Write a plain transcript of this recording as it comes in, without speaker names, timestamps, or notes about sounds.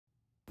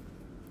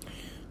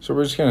So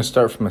we're just going to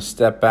start from a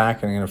step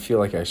back, and I'm going to feel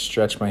like I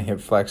stretch my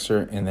hip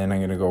flexor, and then I'm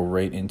going to go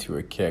right into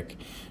a kick.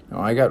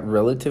 Now, I got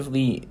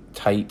relatively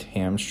tight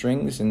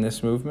hamstrings in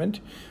this movement.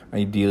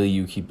 Ideally,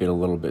 you keep it a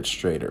little bit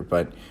straighter.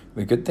 But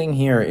the good thing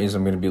here is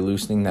I'm going to be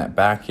loosening that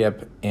back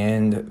hip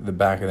and the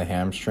back of the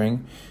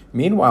hamstring.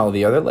 Meanwhile,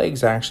 the other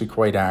leg's actually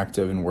quite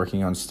active and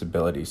working on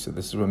stability. So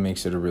this is what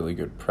makes it a really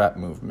good prep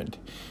movement,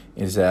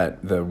 is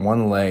that the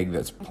one leg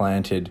that's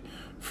planted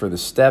for the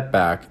step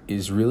back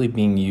is really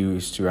being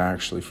used to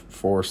actually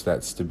force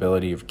that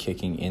stability of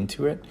kicking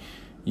into it.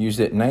 Use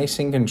it nice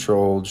and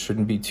controlled,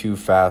 shouldn't be too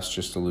fast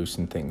just to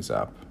loosen things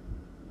up.